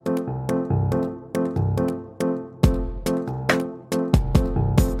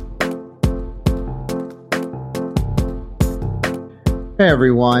Hey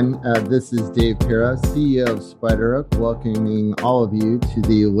everyone, this is Dave Pira, CEO of SpiderHook, welcoming all of you to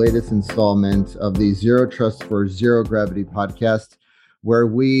the latest installment of the Zero Trust for Zero Gravity podcast, where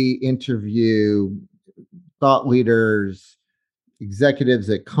we interview thought leaders, executives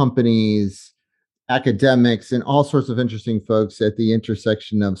at companies, academics, and all sorts of interesting folks at the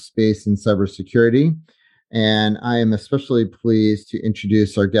intersection of space and cybersecurity. And I am especially pleased to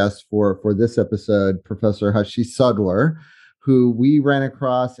introduce our guest for this episode, Professor Hasshi Sudler, who we ran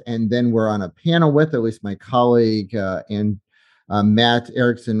across and then we're on a panel with, at least my colleague and Matt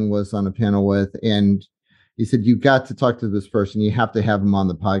Erickson was on a panel with. And he said, you got to talk to this person. You have to have him on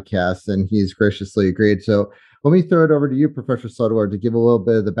the podcast. And he's graciously agreed. So let me throw it over to you, Professor Sudler, to give a little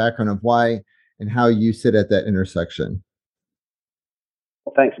bit of the background of why and how you sit at that intersection.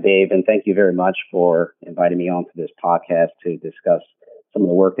 Well, thanks, Dave. And thank you very much for inviting me onto this podcast to discuss some of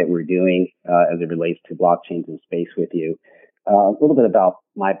the work that we're doing as it relates to blockchains in space with you. A little bit about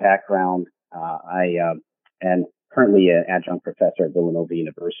my background. I am currently an adjunct professor at Villinova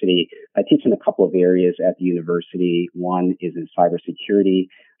University. I teach in a couple of areas at the university. One is in cybersecurity,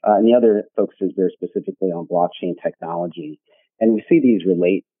 and the other focuses very specifically on blockchain technology. And we see these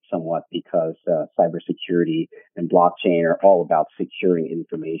relate somewhat because cybersecurity and blockchain are all about securing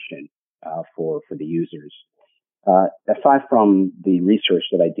information for the users. Aside from the research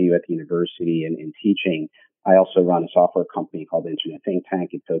that I do at the university and in teaching, I also run a software company called Internet Think Tank.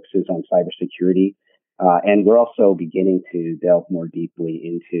 It focuses on cybersecurity. And we're also beginning to delve more deeply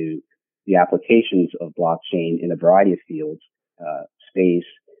into the applications of blockchain in a variety of fields, space,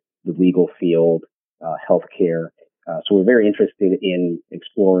 the legal field, healthcare. So we're very interested in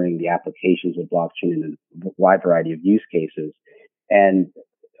exploring the applications of blockchain in a wide variety of use cases. And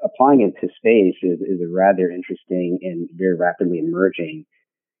applying it to space is a rather interesting and very rapidly emerging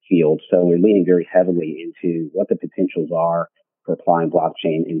field. So we're leaning very heavily into what the potentials are for applying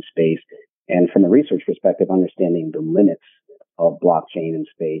blockchain in space. And from a research perspective, understanding the limits of blockchain in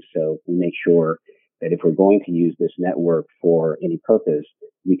space. So we make sure that if we're going to use this network for any purpose,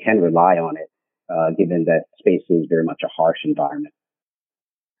 we can rely on it, given that space is very much a harsh environment.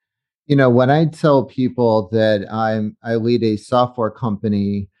 You know, when I tell people that I lead a software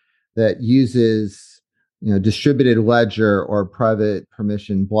company that uses distributed ledger or private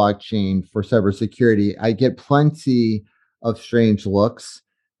permission blockchain for cybersecurity, I get plenty of strange looks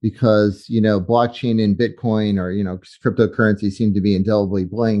because, blockchain and Bitcoin or, cryptocurrency seem to be indelibly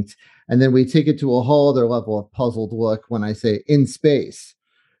linked. And then we take it to a whole other level of puzzled look when I say in space.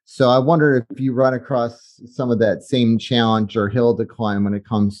 So I wonder if you run across some of that same challenge or hill to climb when it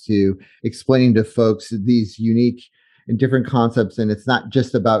comes to explaining to folks these unique and different concepts, and it's not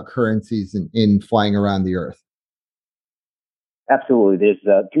just about currencies in flying around the earth. Absolutely.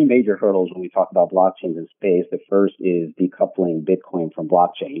 There's three major hurdles when we talk about blockchains in space. The first is decoupling Bitcoin from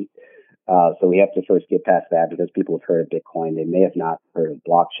blockchain. So we have to first get past that because people have heard of Bitcoin. They may have not heard of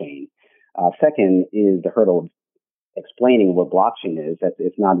blockchain. Second is the hurdle of explaining what blockchain is.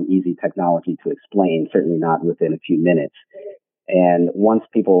 It's not an easy technology to explain, certainly not within a few minutes. And once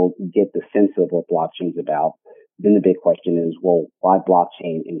people get the sense of what blockchain is about, then the big question is, well, why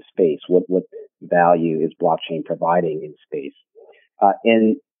blockchain in space? What value is blockchain providing in space?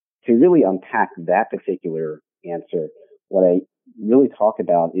 And to really unpack that particular answer, what I really talk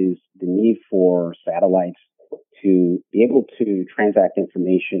about is the need for satellites to be able to transact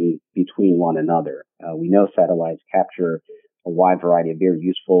information between one another. We know satellites capture a wide variety of very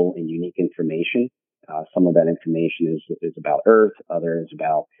useful and unique information. Some of that information is about Earth, others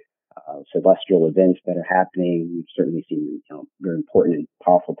about celestial events that are happening. We've certainly seen very important and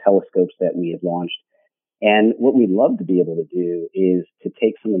powerful telescopes that we have launched. And what we'd love to be able to do is to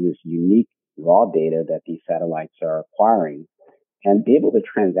take some of this unique raw data that these satellites are acquiring and be able to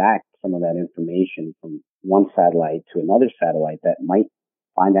transact some of that information from one satellite to another satellite that might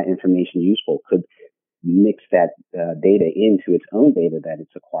find that information useful, could mix that data into its own data that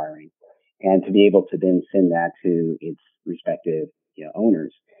it's acquiring, and to be able to then send that to its respective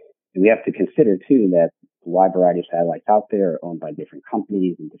owners. And we have to consider, too, that a wide variety of satellites out there are owned by different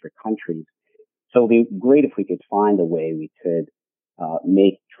companies in different countries. So it would be great if we could find a way we could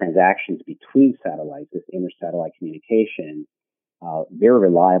make transactions between satellites, this inter-satellite communication, very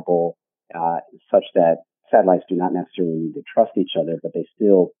reliable, such that satellites do not necessarily need to trust each other, but they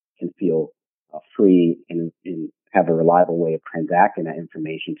still can feel free and have a reliable way of transacting that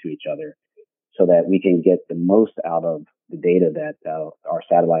information to each other so that we can get the most out of the data that our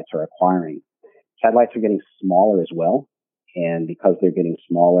satellites are acquiring. Satellites are getting smaller as well. And because they're getting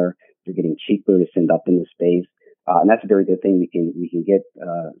smaller, they're getting cheaper to send up into space. And that's a very good thing. We can get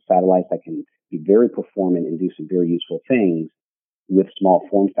satellites that can be very performant and do some very useful things with small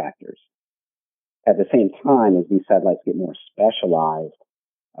form factors. At the same time, as these satellites get more specialized,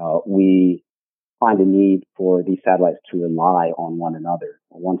 we find a need for these satellites to rely on one another.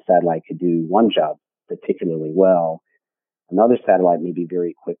 One satellite could do one job particularly well. Another satellite may be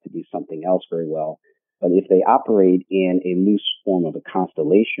very equipped to do something else very well. But if they operate in a loose form of a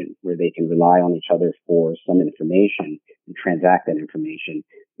constellation where they can rely on each other for some information and transact that information,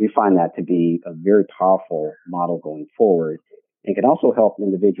 we find that to be a very powerful model going forward. And can also help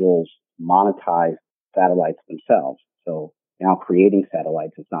individuals monetize satellites themselves. So now creating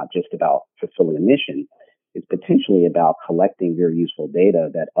satellites is not just about fulfilling a mission. It's potentially about collecting very useful data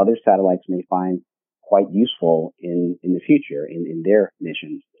that other satellites may find quite useful in the future in their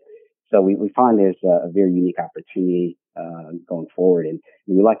missions. So we find there's a very unique opportunity going forward. And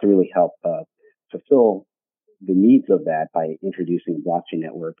we like to really help fulfill the needs of that by introducing a blockchain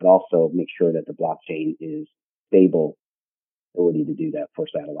network, but also make sure that the blockchain is stable, ability to do that for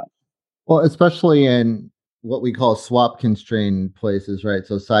satellites. Well, especially in what we call swap constrained places, right?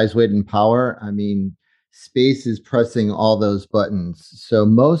 So size, weight, and power. I mean, space is pressing all those buttons. So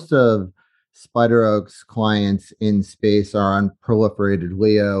most of SpiderOak's clients in space are on proliferated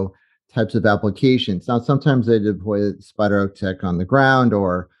LEO types of applications. Now, sometimes they deploy SpiderOak tech on the ground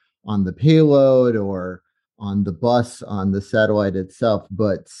or on the payload or on the bus on the satellite itself,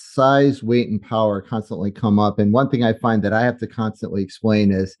 but size, weight, and power constantly come up. And one thing I find that I have to constantly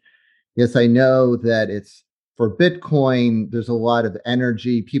explain is, yes, I know that it's for Bitcoin, there's a lot of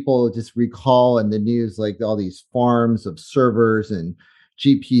energy. People just recall in the news like all these farms of servers and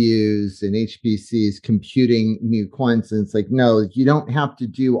GPUs and HPCs computing new coins. And it's like, no, you don't have to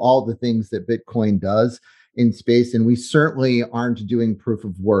do all the things that Bitcoin does in space. And we certainly aren't doing proof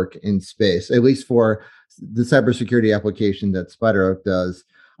of work in space, at least for the cybersecurity application that SpiderOak does.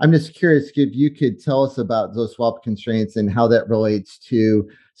 I'm just curious if you could tell us about those swap constraints and how that relates to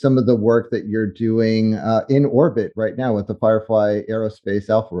some of the work that you're doing in orbit right now with the Firefly Aerospace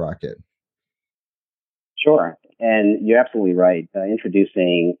Alpha rocket. Sure. And you're absolutely right.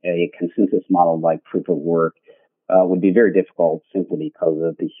 Introducing a consensus model like proof of work would be very difficult simply because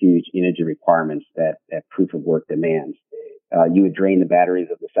of the huge energy requirements that proof of work demands. You would drain the batteries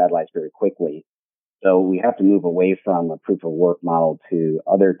of the satellites very quickly. So we have to move away from a proof of work model to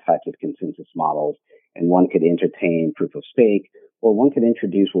other types of consensus models. And one could entertain proof of stake, or one could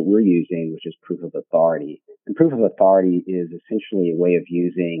introduce what we're using, which is proof of authority. And proof of authority is essentially a way of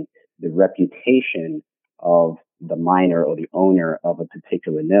using the reputation of the miner or the owner of a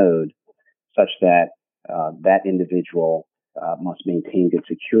particular node, such that that individual must maintain good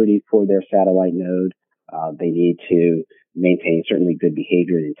security for their satellite node. They need to maintain certainly good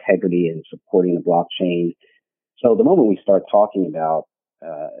behavior and integrity in supporting the blockchain. So the moment we start talking about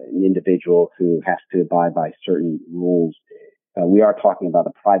an individual who has to abide by certain rules, we are talking about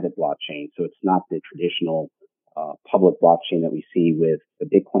a private blockchain. So it's not the traditional public blockchain that we see with the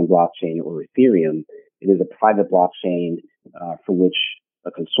Bitcoin blockchain or Ethereum. It is a private blockchain for which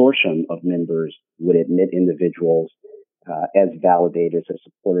a consortium of members would admit individuals as validators or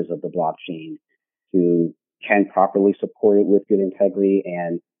supporters of the blockchain who can properly support it with good integrity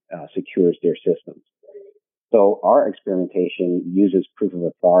and secures their systems. So our experimentation uses proof of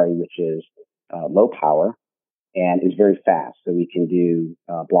authority, which is low power and is very fast. So we can do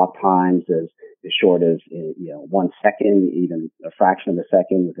block times as short as 1 second, even a fraction of a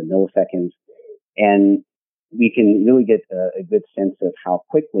second within milliseconds. And we can really get a good sense of how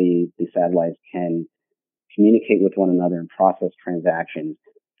quickly the satellites can communicate with one another and process transactions.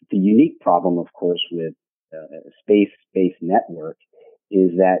 The unique problem, of course, with a space-based network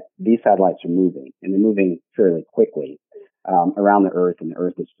is that these satellites are moving, and they're moving fairly quickly around the Earth, and the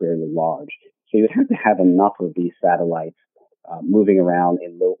Earth is fairly large. So you would have to have enough of these satellites moving around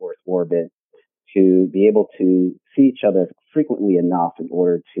in low Earth orbit to be able to see each other frequently enough in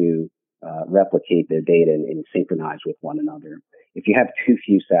order to replicate their data and synchronize with one another. If you have too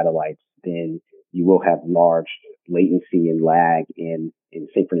few satellites, then you will have large latency and lag in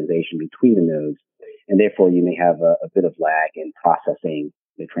synchronization between the nodes. And therefore, you may have a bit of lag in processing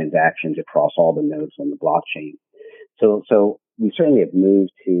the transactions across all the nodes on the blockchain. So we certainly have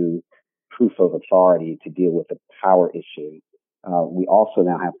moved to proof of authority to deal with the power issue. We also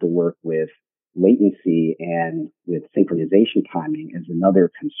now have to work with latency and with synchronization timing as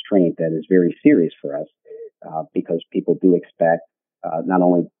another constraint that is very serious for us because people do expect not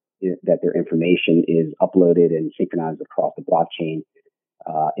only that their information is uploaded and synchronized across the blockchain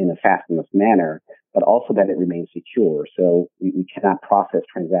in a fast enough manner, but also that it remains secure. So we cannot process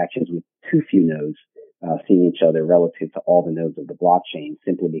transactions with too few nodes seeing each other relative to all the nodes of the blockchain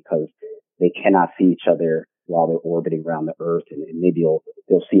simply because they cannot see each other while they're orbiting around the Earth, and maybe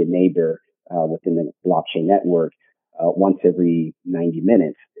they'll see a neighbor within the blockchain network once every 90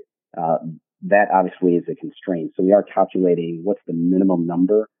 minutes. That obviously is a constraint. So we are calculating what's the minimum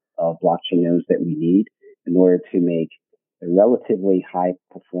number of blockchain nodes that we need in order to make a relatively high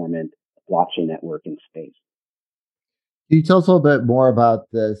performant blockchain network in space. Can you tell us a little bit more about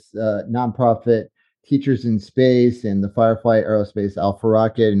this nonprofit Teachers in Space and the Firefly Aerospace Alpha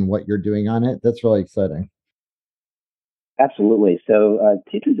Rocket and what you're doing on it? That's really exciting. Absolutely. So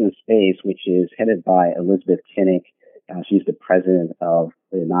Teachers in Space, which is headed by Elizabeth Kinnick, she's the president of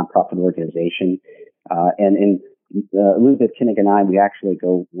the nonprofit organization. And Elizabeth Kinnick and I, we actually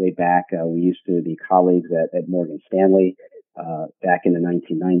go way back. We used to be colleagues at Morgan Stanley back in the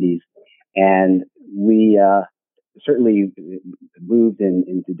 1990s. And we certainly moved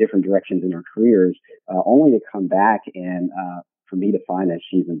into different directions in our careers, only to come back and for me to find that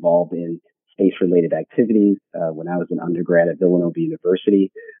she's involved in space-related activities. When I was an undergrad at Villinova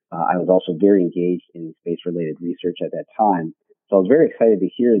University, I was also very engaged in space-related research at that time. So I was very excited to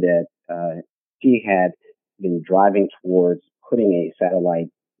hear that she had been driving towards putting a satellite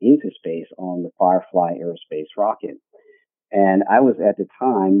into space on the Firefly Aerospace rocket. And I was at the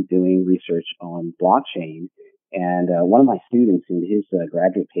time doing research on blockchain. And one of my students in his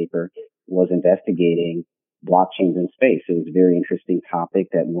graduate paper was investigating blockchains in space. It was a very interesting topic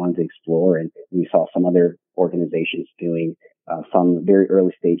that we wanted to explore. And we saw some other organizations doing some very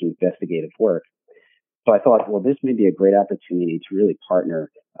early stage investigative work. So I thought, well, this may be a great opportunity to really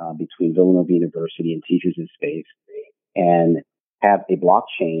partner between Villanova University and Teachers in Space and have a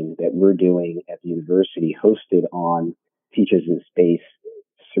blockchain that we're doing at the university hosted on Teachers in Space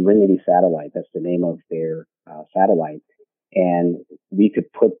Serenity satellite. That's the name of their satellite. And we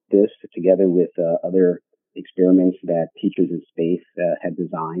could put this together with other experiments that Teachers in Space had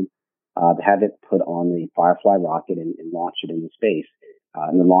designed, have it put on the Firefly rocket and launch it into space.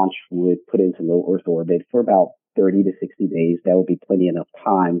 And the launch would put it into low Earth orbit for about 30 to 60 days. That would be plenty enough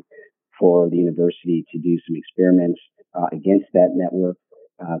time for the university to do some experiments against that network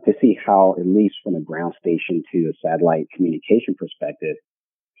to see how, at least from a ground station to a satellite communication perspective,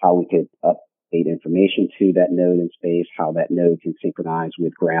 how we could update information to that node in space, how that node can synchronize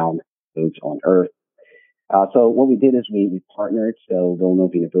with ground nodes on Earth. So what we did is we partnered. So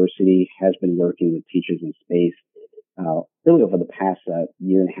Villanova University has been working with Teachers in Space really over the past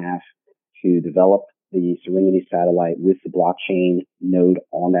year and a half to develop the Serenity satellite with the blockchain node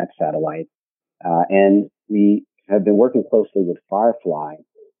on that satellite. And we have been working closely with Firefly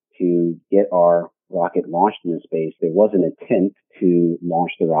to get our rocket launched into space. There was an attempt to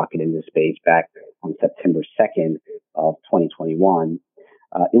launch the rocket into space back on September 2nd of 2021.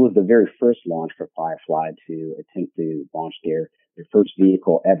 It was the very first launch for Firefly to attempt to launch their first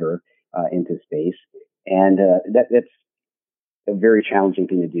vehicle ever into space. And that's a very challenging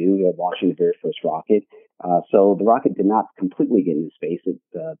thing to do, launching the very first rocket. So the rocket did not completely get into space. It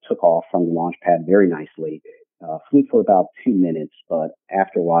took off from the launch pad very nicely, flew for about 2 minutes, but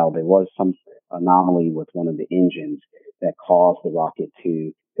after a while there was some anomaly with one of the engines that caused the rocket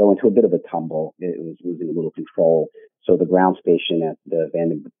to go into a bit of a tumble. It was losing a little control. So the ground station at the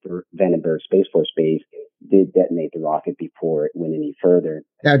Vandenberg Space Force Base did detonate the rocket before it went any further.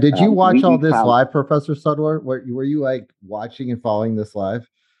 Now, did you watch all this live, Professor Sudler? Were you like watching and following this live?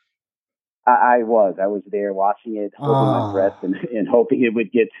 I was there watching it, holding my breath and hoping it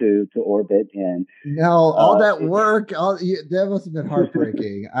would get to orbit. And no, all that work, that must have been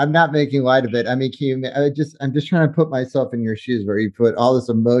heartbreaking. I'm not making light of it. I mean, I'm just trying to put myself in your shoes where you put all this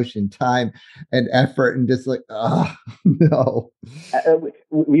emotion, time, and effort, and just like, no.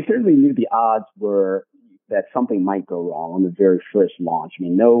 We certainly knew the odds were that something might go wrong on the very first launch. I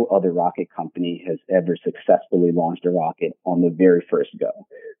mean, no other rocket company has ever successfully launched a rocket on the very first go.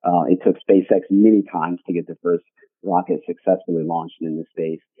 It took SpaceX many times to get the first rocket successfully launched into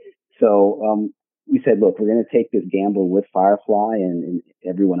space. So we said, look, we're going to take this gamble with Firefly and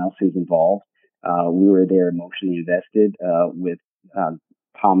everyone else who's involved. We were there emotionally invested with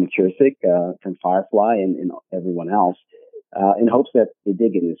Tom McCursick from Firefly and everyone else in hopes that it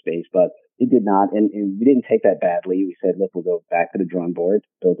did get into space, but it did not. And we didn't take that badly. We said, look, we'll go back to the drawing board,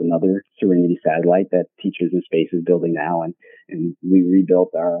 build another Serenity satellite that Teachers in Space is building now. And we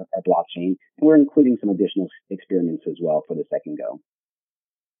rebuilt our blockchain. And we're including some additional experiments as well for the second go.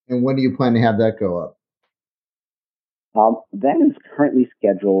 And when do you plan to have that go up? That is currently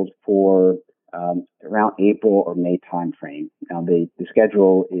scheduled for around April or May timeframe. Now, the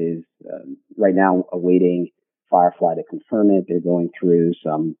schedule is right now awaiting Firefly to confirm it. They're going through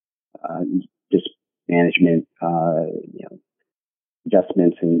some just management,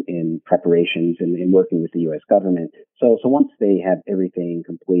 adjustments in preparations and in working with the U.S. government. So once they have everything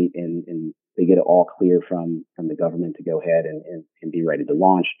complete and they get it all clear from the government to go ahead and be ready to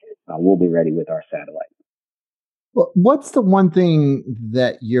launch, we'll be ready with our satellite. Well, what's the one thing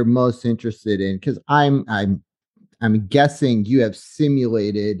that you're most interested in? Because I'm guessing you have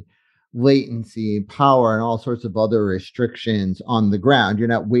simulated latency, power, and all sorts of other restrictions on the ground. You're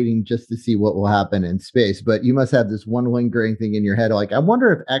not waiting just to see what will happen in space, but you must have this one lingering thing in your head. Like, I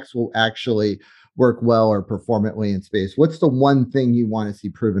wonder if X will actually work well or performantly in space. What's the one thing you want to see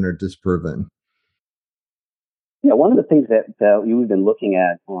proven or disproven? Yeah, one of the things that we've been looking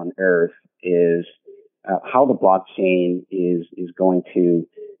at on Earth is how the blockchain is going to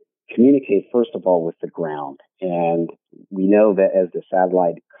communicate, first of all, with the ground. And we know that as the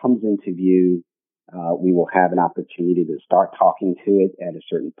satellite comes into view, we will have an opportunity to start talking to it at a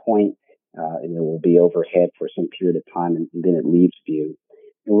certain point, and it will be overhead for some period of time, and then it leaves view.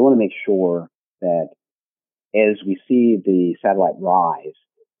 And we want to make sure that as we see the satellite rise,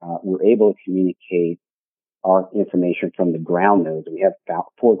 we're able to communicate our information from the ground nodes. We have about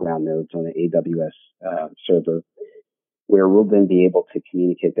 4 ground nodes on the AWS server, where we'll then be able to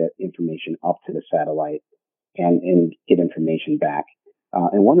communicate that information up to the satellite and get information back.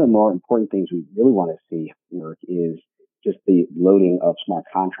 And one of the more important things we really want to see work is just the loading of smart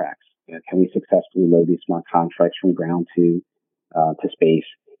contracts. Can we successfully load these smart contracts from ground to space,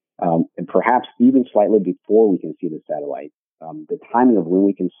 and perhaps even slightly before we can see the satellite? The timing of when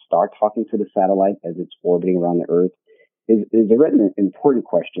we can start talking to the satellite as it's orbiting around the Earth is an important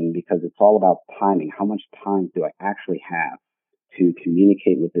question, because it's all about timing. How much time do I actually have to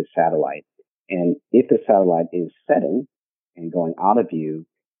communicate with this satellite? And if the satellite is setting and going out of view,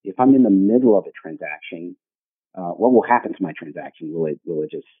 if I'm in the middle of a transaction, what will happen to my transaction? Will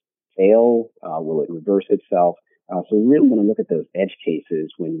it just fail? Will it reverse itself? So we really want to look at those edge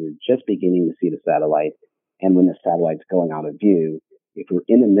cases when we're just beginning to see the satellite and when the satellite's going out of view. If we're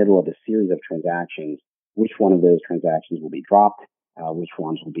in the middle of a series of transactions, which one of those transactions will be dropped, which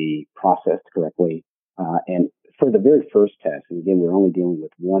ones will be processed correctly. And for the very first test, and again, we're only dealing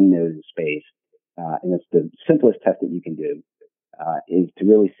with one node in space, and it's the simplest test that you can do, is to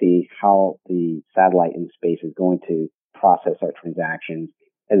really see how the satellite in space is going to process our transactions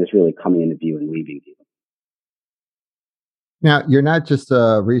as it's really coming into view and leaving view. Now, you're not just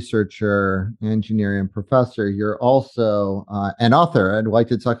a researcher, engineer, and professor. You're also an author. I'd like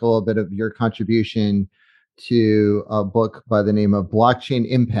to talk a little bit of your contribution to a book by the name of Blockchain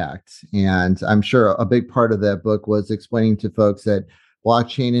Impact. And I'm sure a big part of that book was explaining to folks that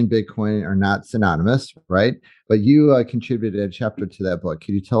blockchain and Bitcoin are not synonymous, right? But you contributed a chapter to that book.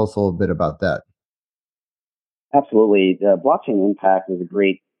 Could you tell us a little bit about that? Absolutely. The Blockchain Impact is a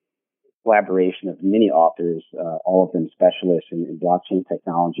great collaboration of many authors, all of them specialists in blockchain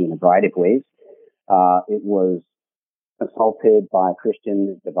technology in a variety of ways. It was consulted by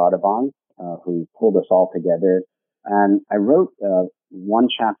Christian Devardavon, who pulled us all together. And I wrote one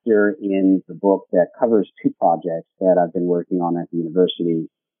chapter in the book that covers 2 projects that I've been working on at the university.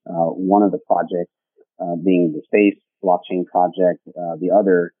 One of the projects being the space blockchain project, the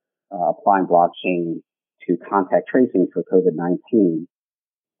other applying blockchain to contact tracing for COVID-19.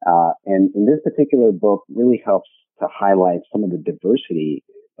 And in this particular book really helps to highlight some of the diversity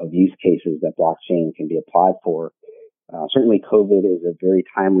of use cases that blockchain can be applied for. Certainly, COVID is a very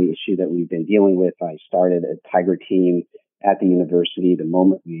timely issue that we've been dealing with. I started a Tiger team at the university the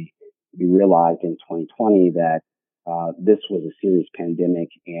moment we realized in 2020 that this was a serious pandemic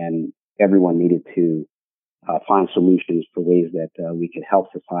and everyone needed to find solutions for ways that we could help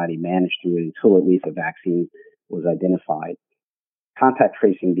society manage through it until at least a vaccine was identified. Contact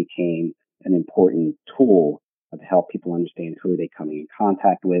tracing became an important tool to help people understand who are they coming in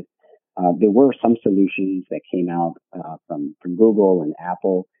contact with. There were some solutions that came out from Google and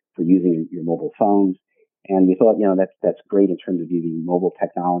Apple for using your mobile phones, and we thought, that's great in terms of using mobile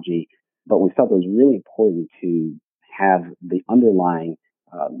technology, but we felt it was really important to have the underlying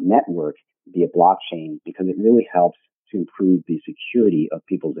network be a blockchain, because it really helps to improve the security of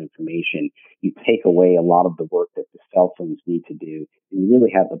people's information. You take away a lot of the work that the cell phones need to do, and you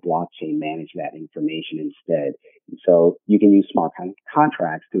really have the blockchain manage that information instead. And so you can use smart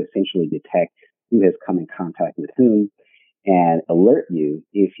contracts to essentially detect who has come in contact with whom and alert you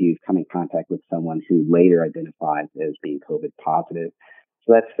if you've come in contact with someone who later identifies as being COVID positive.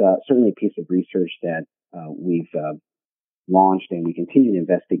 So that's certainly a piece of research that we've launched, and we continue to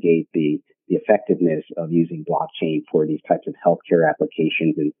investigate the effectiveness of using blockchain for these types of healthcare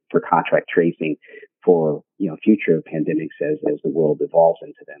applications and for contract tracing for future pandemics as the world evolves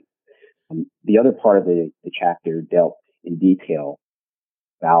into them. The other part of the chapter dealt in detail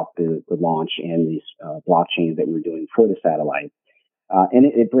about the launch and these blockchains that we're doing for the satellite. And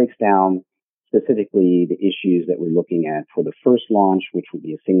it breaks down specifically the issues that we're looking at for the first launch, which would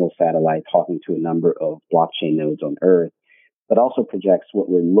be a single satellite talking to a number of blockchain nodes on Earth, but also projects what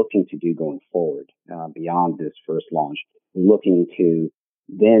we're looking to do going forward beyond this first launch. We're looking to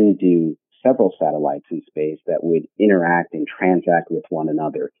then do several satellites in space that would interact and transact with one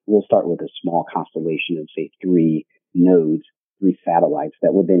another. We'll start with a small constellation of, say, 3 nodes, 3 satellites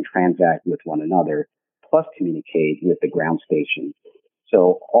that would then transact with one another, plus communicate with the ground station.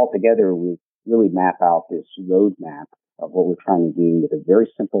 So altogether, we really map out this roadmap of what we're trying to do with a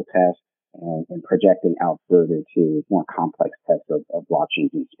very simple test and projecting out further to more complex tests of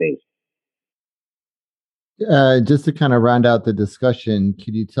blockchains in space. Just to kind of round out the discussion,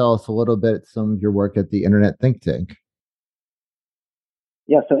 could you tell us a little bit some of your work at the Internet Think Tank?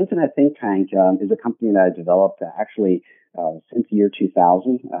 Yeah, so Internet Think Tank is a company that I developed actually since the year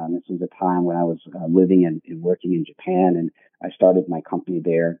 2000. This was a time when I was living and working in Japan, and I started my company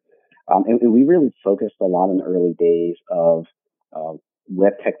there. And we really focused a lot in the early days of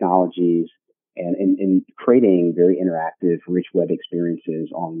web technologies and in creating very interactive, rich web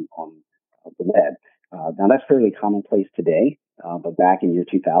experiences on the web. Now, that's fairly commonplace today, but back in year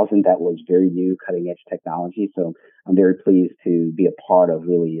 2000, that was very new, cutting-edge technology. So I'm very pleased to be a part of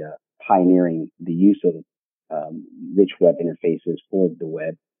really pioneering the use of rich web interfaces for the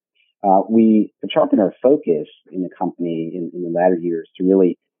web. We sharpened our focus in the company in the latter years to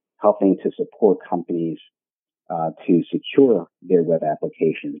really helping to support companies to secure their web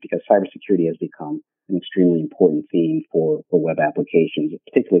applications, because cybersecurity has become an extremely important theme for web applications,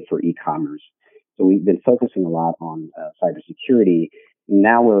 particularly for e-commerce. So we've been focusing a lot on cybersecurity.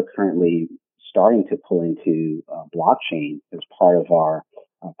 Now we're currently starting to pull into blockchain as part of our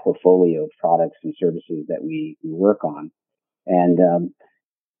portfolio of products and services that we work on. And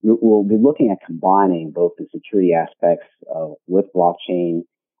we'll be looking at combining both the security aspects with blockchain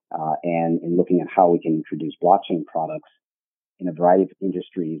and looking at how we can introduce blockchain products in a variety of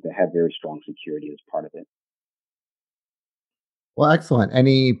industries that have very strong security as part of it. Well, excellent.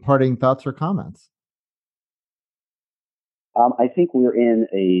 Any parting thoughts or comments? I think we're in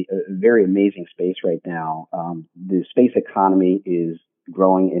a very amazing space right now. The space economy is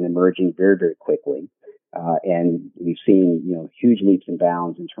growing and emerging very, very quickly. And we've seen, huge leaps and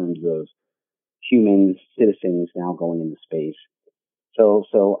bounds in terms of humans, citizens now going into space.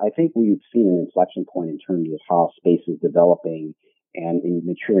 So I think we've seen an inflection point in terms of how space is developing and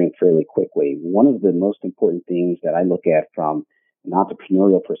maturing fairly quickly. One of the most important things that I look at from an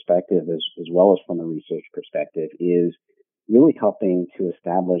entrepreneurial perspective as well as from a research perspective is really helping to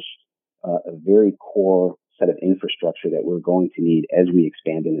establish a very core set of infrastructure that we're going to need as we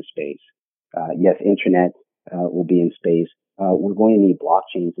expand into space. Yes, internet will be in space. We're going to need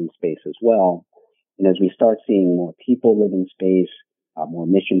blockchains in space as well. And as we start seeing more people live in space, more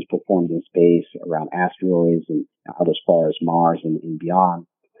missions performed in space around asteroids and out as far as Mars and beyond,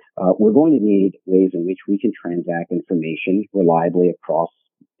 we're going to need ways in which we can transact information reliably across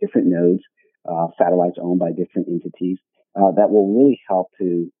different nodes, satellites owned by different entities, that will really help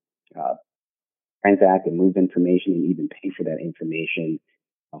to transact and move information and even pay for that information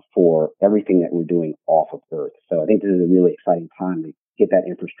for everything that we're doing off of Earth. So I think this is a really exciting time to get that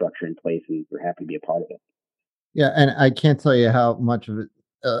infrastructure in place, and we're happy to be a part of it. Yeah, and I can't tell you how much of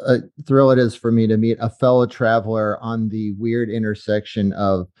a thrill it is for me to meet a fellow traveler on the weird intersection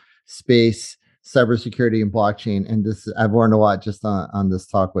of space, cybersecurity, and blockchain. And I've learned a lot just on this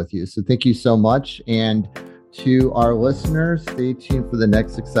talk with you. So thank you so much. And to our listeners, stay tuned for the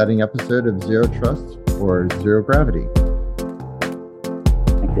next exciting episode of Zero Trust or Zero Gravity.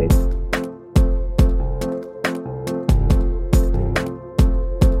 Thanks, Dave.